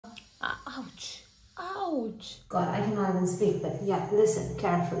Ouch. Ouch. God, I cannot even speak, but yeah, listen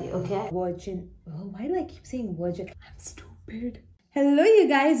carefully, okay? Virgin. Oh, why do I keep saying virgin? I'm stupid. Hello you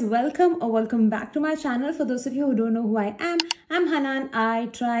guys, welcome back to my channel. For those of you who don't know who I am, I'm Hanan. I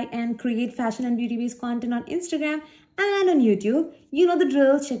try and create fashion and beauty based content on Instagram and on YouTube. You know the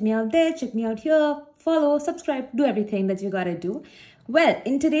drill. Check me out there, check me out here, follow, subscribe, do everything that you gotta do. Well,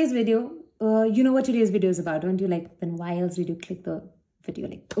 in today's video, you know what today's video is about, don't you? Like, then why else did you click the video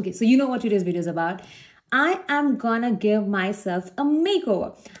link? Okay, so you know what today's video is about. I am gonna give myself a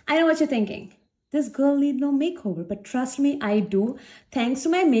makeover. I know what you're thinking. This girl need no makeover, but trust me, I do. Thanks to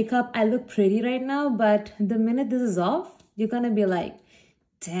my makeup, I look pretty right now, but the minute this is off, you're gonna be like,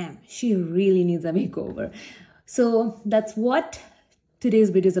 damn, she really needs a makeover. So that's what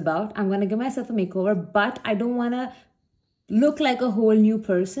today's video is about. I'm gonna give myself a makeover, but I don't wanna look like a whole new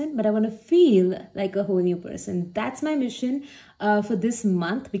person, but I want to feel like a whole new person. That's my mission for this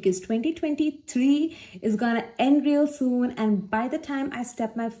month, because 2023 is gonna end real soon, and by the time I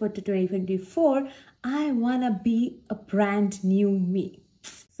step my foot to 2024, I want to be a brand new me.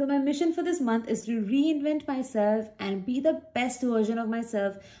 So my mission for this month is to reinvent myself and be the best version of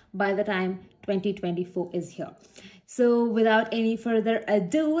myself by the time 2024 is here. So without any further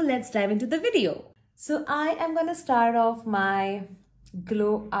ado, let's dive into the video. So I am going to start off my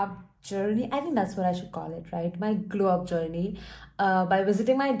glow up journey. I think that's what I should call it, right? My glow up journey by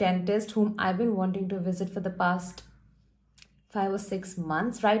visiting my dentist, whom I've been wanting to visit for the past 5 or 6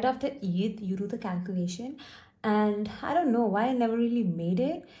 months. Right after Eid, you do the calculation. And I don't know why I never really made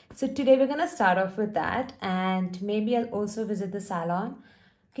it. So today we're going to start off with that. And maybe I'll also visit the salon.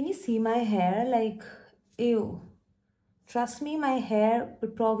 Can you see my hair? Like, ew. Trust me, my hair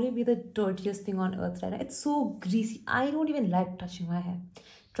would probably be the dirtiest thing on earth right now. It's so greasy. I don't even like touching my hair.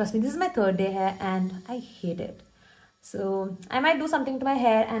 Trust me, this is my 3rd day hair and I hate it. So I might do something to my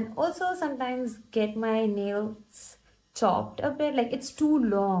hair and also sometimes get my nails chopped a bit. Like, it's too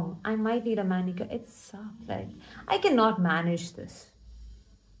long. I might need a manicure. It sucks. Like, I cannot manage this.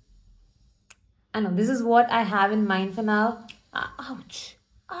 I know, this is what I have in mind for now. Ouch.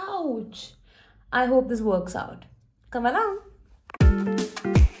 Ouch. I hope this works out. Come along.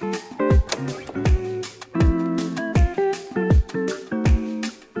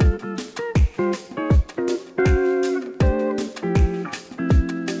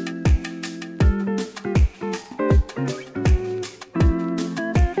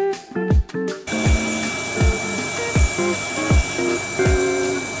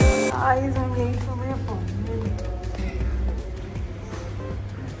 Guys, I'm late for my appointment.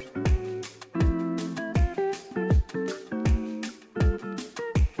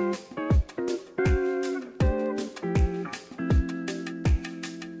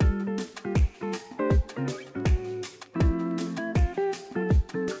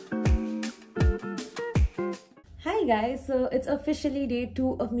 Hi guys, so it's officially day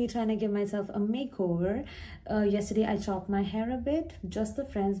 2 of me trying to give myself a makeover. Yesterday I chopped my hair a bit, just the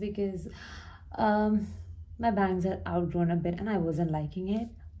fringe, because my bangs had outgrown a bit and I wasn't liking it.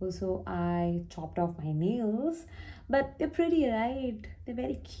 Also, I chopped off my nails, but they're pretty, right? They're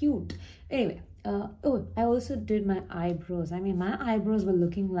very cute. Anyway, oh, I also did my eyebrows. I mean, my eyebrows were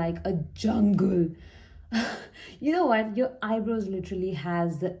looking like a jungle. You know what? Your eyebrows literally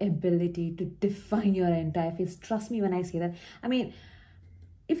has the ability to define your entire face. Trust me when I say that. I mean,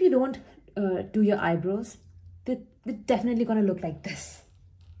 if you don't do your eyebrows, they're definitely gonna look like this.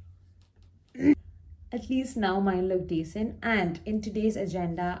 At least now mine look decent. And in today's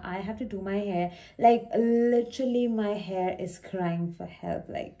agenda, I have to do my hair. Like, literally my hair is crying for help.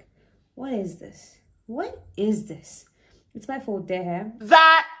 Like, what is this? What is this? It's my 4th day hair.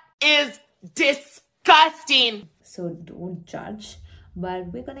 That is disgusting. So don't judge, but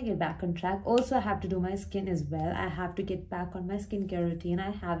we're gonna get back on track. Also, I have to do my skin as well. I have to get back on my skincare routine.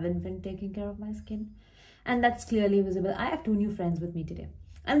 I haven't been taking care of my skin, and that's clearly visible. I have 2 new friends with me today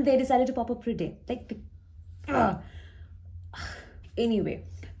and they decided to pop up pretty. Like, anyway,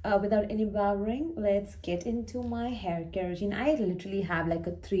 without any blabbering, let's get into my hair care routine. I literally have like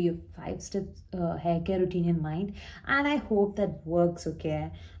a 3 or 5 step hair care routine in mind, and I hope that works.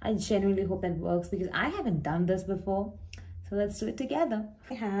 Okay, I genuinely hope that works because I haven't done this before. So let's do it together.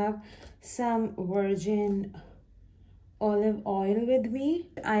 I have some virgin olive oil with me.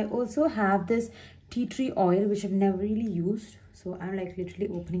 I also have this tea tree oil, which I've never really used, so I'm like literally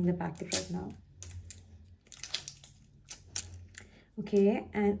opening the packet right now. Okay,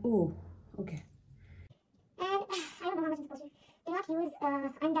 and oh, okay. And I don't know how much I'm supposed to. Do not use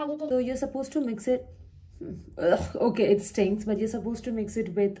undiluted. So you're supposed to mix it. Ugh, okay, it stinks, but you're supposed to mix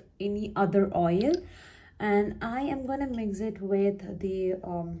it with any other oil. And I am gonna mix it with the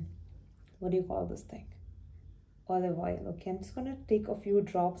what do you call this thing? Olive oil. Okay, I'm just gonna take a few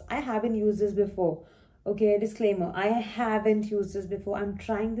drops. I haven't used this before. Okay, disclaimer, I haven't used this before. I'm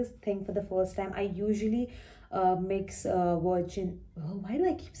trying this thing for the first time. I usually mix virgin, oh, why do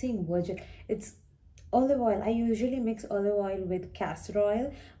I keep saying virgin? It's olive oil. I usually mix olive oil with castor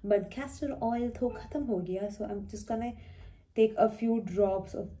oil, but castor oil to khatam ho gaya, so I'm just gonna take a few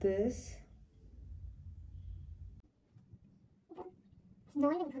drops of this. It's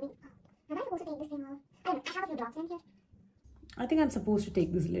not even coming up. Am I supposed to take this thing off? I don't know. I have a few drops in here. I think I'm supposed to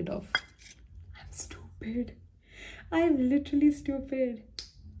take this lid off. I'm stupid. I am literally stupid.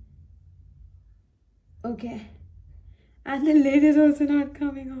 Okay. And the lid is also not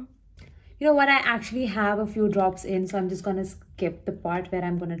coming off. You know what? I actually have a few drops in, so I'm just gonna skip the part where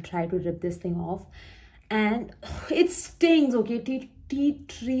I'm gonna try to rip this thing off. And it stings, okay? Tea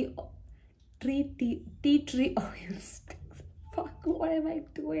tree oil stings. Fuck, what am I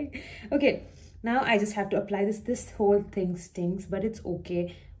doing? Okay, now I just have to apply this. This whole thing stinks, but it's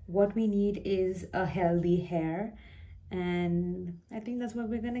okay. What we need is a healthy hair, and I think that's what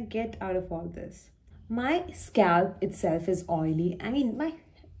we're gonna get out of all this. My scalp itself is oily. I mean, my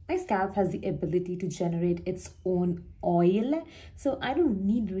scalp has the ability to generate its own oil, so I don't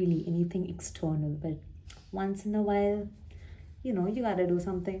need really anything external. But once in a while, you know, you gotta do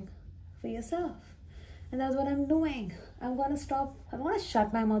something for yourself, and that's what I'm doing. I'm gonna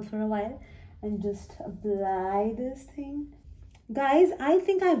shut my mouth for a while and just apply this thing. Guys, I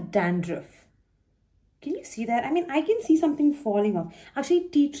think I have dandruff. Can you see that? I mean, I can see something falling off. Actually,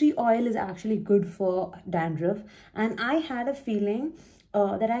 tea tree oil is actually good for dandruff. And I had a feeling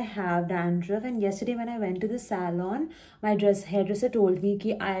that I have dandruff. And yesterday when I went to the salon, my hairdresser told me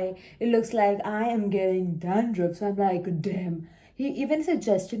it looks like I am getting dandruff. So I'm like, damn. He even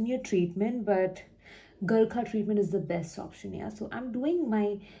suggested me a treatment, but Gurkha treatment is the best option. Yeah, so I'm doing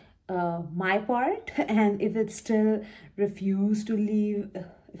my part. And if it's still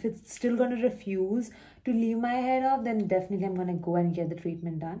if it's still gonna refuse to leave my head off, then definitely I'm gonna go and get the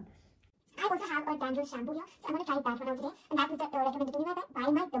treatment done. I also have a dandruff shampoo here, so I'm going to try that one out today. And that was the recommended to me by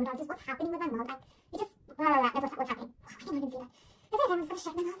my dermatologist. What's happening with my mouth? That's what's happening. I can't even see that. This is, I'm just going to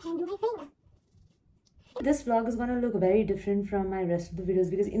shut my mouth and do my thing. This vlog is gonna look very different from my rest of the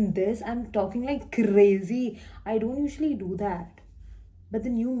videos, because in this I'm talking like crazy. I don't usually do that. But the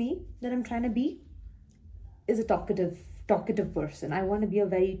new me that I'm trying to be is a talkative person. I want to be a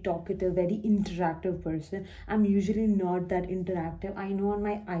very talkative, very interactive person. I'm usually not that interactive. I know on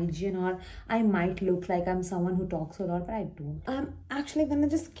my IG and all, I might look like I'm someone who talks a lot, but I don't. I'm actually gonna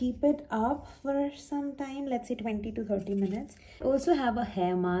just keep it up for some time, let's say 20 to 30 minutes. I also have a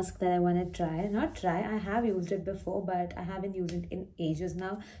hair mask that I want to try. I have used it before, but I haven't used it in ages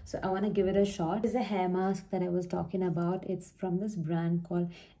now, so I want to give it a shot. This is a hair mask that I was talking about. It's from this brand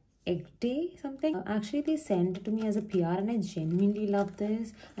called Egg Day something. Actually, they sent it to me as a PR, and I genuinely love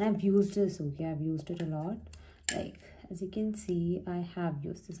this, and I've used this. Okay, I've used it a lot. Like, as you can see, I have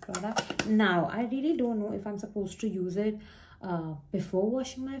used this product. Now I really don't know if I'm supposed to use it before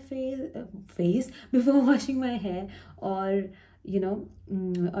washing my before washing my hair, or you know,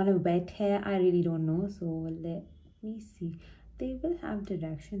 on a wet hair. I really don't know, so let me see. They will have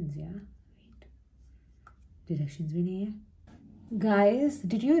directions. Yeah, wait, directions bhi nahi hai. Guys,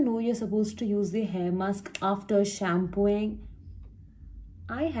 did you know you're supposed to use the hair mask after shampooing?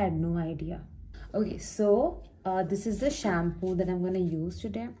 I had no idea. Okay, so this is the shampoo that I'm gonna use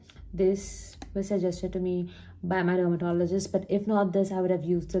today. This was suggested to me by my dermatologist, but if not this, I would have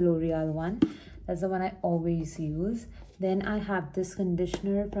used the L'Oreal one. That's the one I always use. Then I have this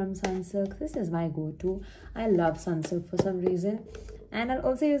conditioner from Sunsilk. This is my go-to. I love Sunsilk for some reason. And I'll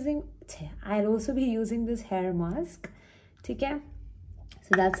also be using this hair mask. Okay,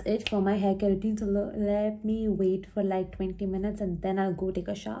 so that's it for my hair care routine. So let me wait for like 20 minutes and then I'll go take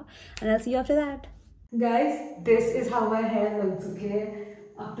a shower, and I'll see you after that. Guys, this is how my hair looks. Okay,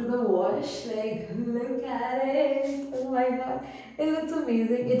 after the wash, like, look at it. Oh my god, it looks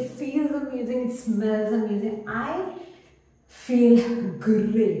amazing, it feels amazing, it smells amazing. I feel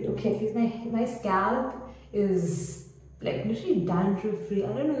great. Okay, at least my scalp is like literally dandruff free. I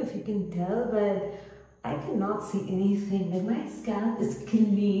don't know if you can tell, but I cannot see anything. Like, my scalp is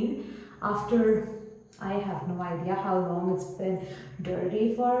clean after, I have no idea how long it's been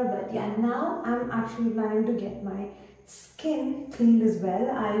dirty for, but yeah, now I'm actually planning to get my skin cleaned as well.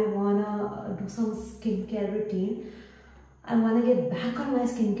 I wanna do some skincare routine. I want to get back on my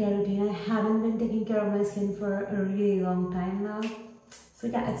skincare routine. I haven't been taking care of my skin for a really long time now. So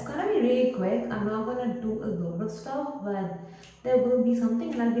yeah, it's gonna be really quick. I'm not gonna do a lot of stuff, but there will be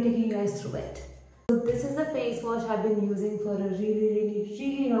something and I'll be taking you guys through it. So this is the face wash I've been using for a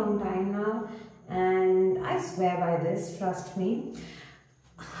really long time now, and I swear by this, trust me.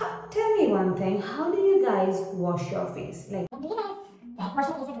 Tell me one thing, how do you guys wash your face? Like, Do you guys like wash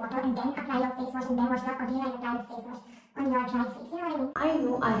your face with water and then apply your face wash and then wash it off, or do you guys apply this face wash on your dry face? You know what I mean? I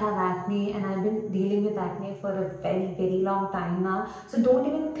know I have acne and I've been dealing with acne for a very long time now. So don't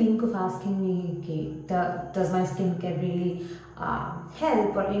even think of asking me, okay, does my skincare really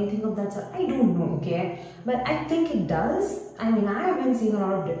help or anything of that sort. I don't know, okay? But I think it does. I mean, I haven't seen a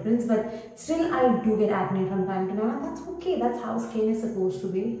lot of difference, but still I do get acne from time to time, and that's okay. That's how skin is supposed to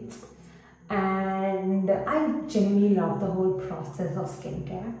be. And I genuinely love the whole process of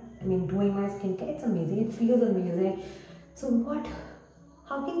skincare. I mean, doing my skincare, it's amazing. It feels amazing. So what?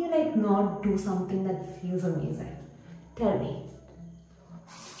 How can you like not do something that feels amazing? Tell me.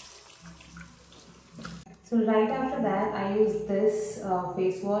 So right after that, I use this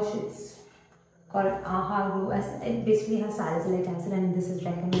face wash. It's called Aha Glow. It basically has salicylic acid, and this is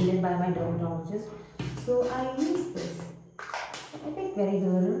recommended by my dermatologist. So I use this. I think very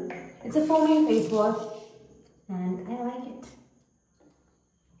good. It's a foaming face wash, and I like it.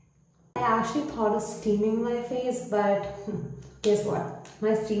 I actually thought of steaming my face, but guess what?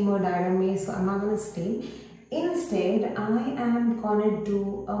 My steamer died on me, so I'm not gonna steam. Instead, I am gonna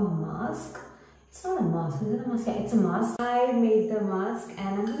do a mask. It's not a mask, is it a mask? Yeah, it's a mask. I made the mask and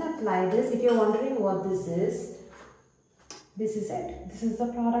I'm gonna apply this. If you're wondering what this is it. This is the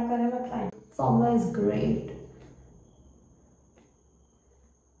product that I'm applying. Formula is great.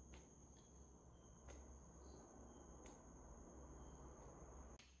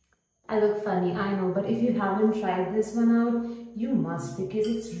 I look funny, I know, but if you haven't tried this one out, you must, because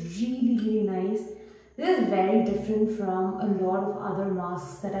it's really nice. This is very different from a lot of other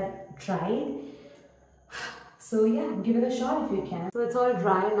masks that I've tried. So yeah, give it a shot if you can. So it's all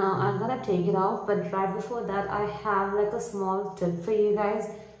dry now. I'm gonna take it off, but right before that, I have like a small tip for you guys.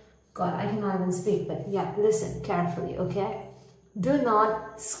 God, I cannot even speak, but yeah, listen carefully, okay? Do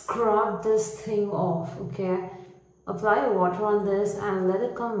not scrub this thing off, okay? Apply water on this and let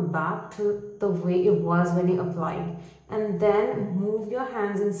it come back to the way it was when you applied. And then move your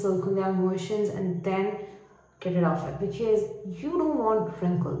hands in circular motions and then get it off it, because you don't want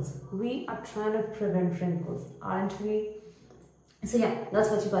wrinkles. We are trying to prevent wrinkles, aren't we? So yeah, that's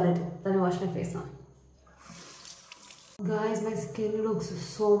what you gotta do. Let me wash my face now. Guys, my skin looks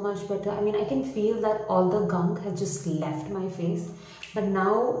so much better. I mean, I can feel that all the gunk has just left my face. But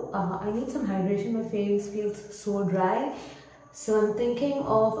now I need some hydration. My face feels so dry. So I'm thinking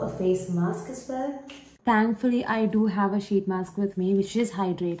of a face mask as well. Thankfully, I do have a sheet mask with me, which is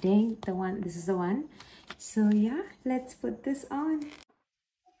hydrating. This is the one. So yeah, let's put this on.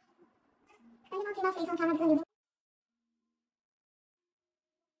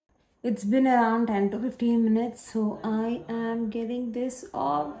 It's been around 10 to 15 minutes, so I am getting this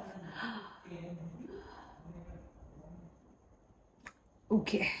off.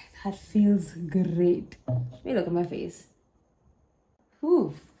 Okay, that feels great. Let me look at my face.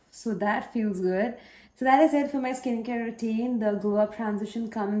 Whew, so that feels good. So that is it for my skincare routine. The glow up transition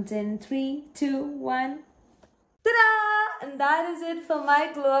comes in 3, 2, 1. Ta-da! And that is it for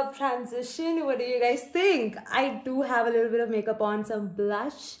my glow up transition. What do you guys think? I do have a little bit of makeup on, some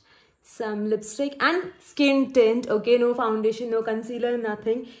blush, some lipstick and skin tint. Okay, no foundation, no concealer,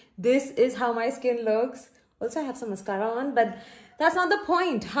 nothing. This is how my skin looks. Also, I have some mascara on, but that's not the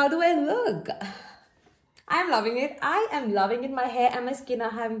point. How do I look? I'm loving it. I am loving it. My hair and my skin are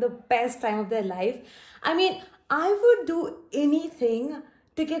having the best time of their life. I mean, I would do anything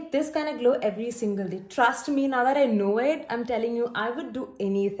to get this kind of glow every single day. Trust me, now that I know it, I'm telling you, I would do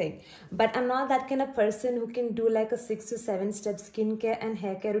anything. But I'm not that kind of person who can do like a 6 to 7 step skincare and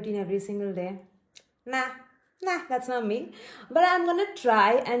hair care routine every single day. Nah, that's not me. But I'm gonna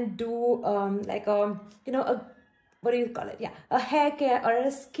try and do like a, what do you call it? Yeah, a hair care or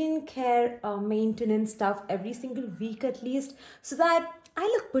a skin care maintenance stuff every single week at least, so that I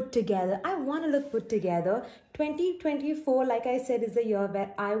look put together. I want to look put together. 2024, like I said, is the year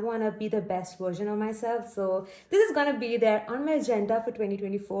where I want to be the best version of myself. So this is going to be there on my agenda for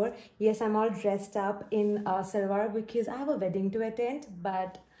 2024. Yes, I'm all dressed up in salwar because I have a wedding to attend.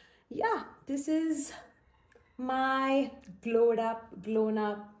 But yeah, this is my glowed up, blown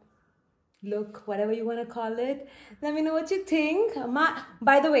up look, whatever you want to call it. Let me know what you think.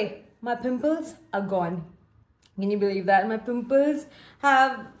 By the way, my pimples are gone. Can you believe that? My pimples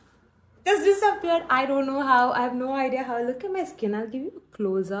have just disappeared. I don't know how. I have no idea how. Look at my skin. I'll give you a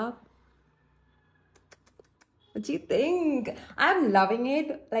close up. What do you think? I'm loving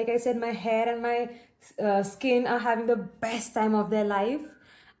it. Like I said, my hair and my skin are having the best time of their life.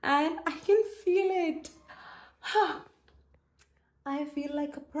 and I can feel it. I feel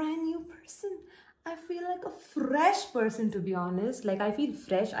like a brand new person. I feel like a fresh person, to be honest. Like, I feel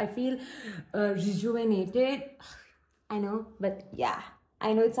fresh. I feel rejuvenated. I know, but yeah.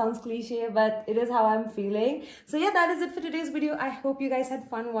 I know it sounds cliche, but it is how I'm feeling. So yeah, that is it for today's video. I hope you guys had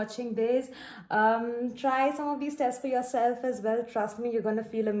fun watching this. Try some of these tests for yourself as well. Trust me, you're gonna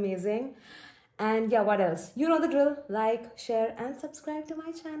feel amazing. And yeah, what else? You know the drill. Like, share, and subscribe to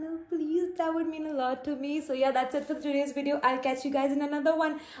my channel. Please, that would mean a lot to me. So yeah, that's it for today's video. I'll catch you guys in another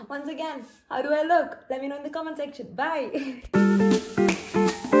one. Once again, how do I look? Let me know in the comment section. Bye.